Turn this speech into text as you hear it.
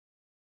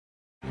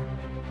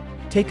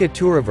Take a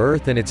tour of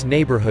Earth and its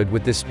neighborhood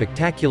with this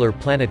spectacular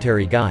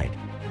planetary guide.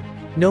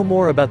 Know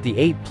more about the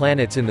 8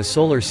 planets in the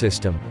solar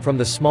system, from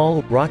the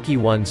small, rocky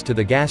ones to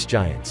the gas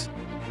giants.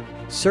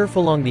 Surf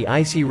along the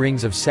icy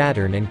rings of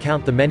Saturn and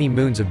count the many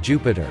moons of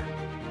Jupiter.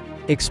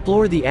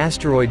 Explore the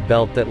asteroid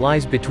belt that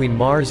lies between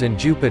Mars and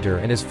Jupiter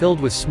and is filled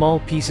with small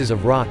pieces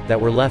of rock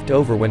that were left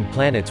over when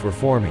planets were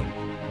forming.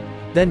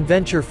 Then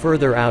venture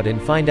further out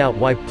and find out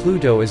why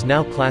Pluto is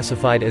now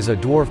classified as a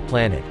dwarf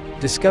planet,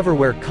 discover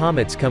where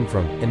comets come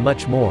from, and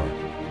much more.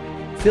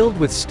 Filled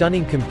with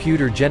stunning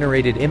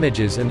computer-generated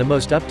images and the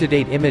most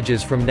up-to-date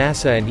images from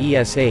NASA and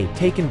ESA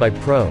taken by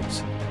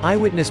probes,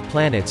 Eyewitness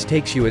Planets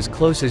takes you as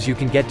close as you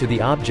can get to the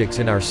objects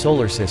in our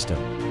solar system.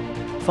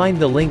 Find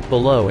the link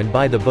below and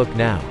buy the book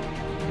now.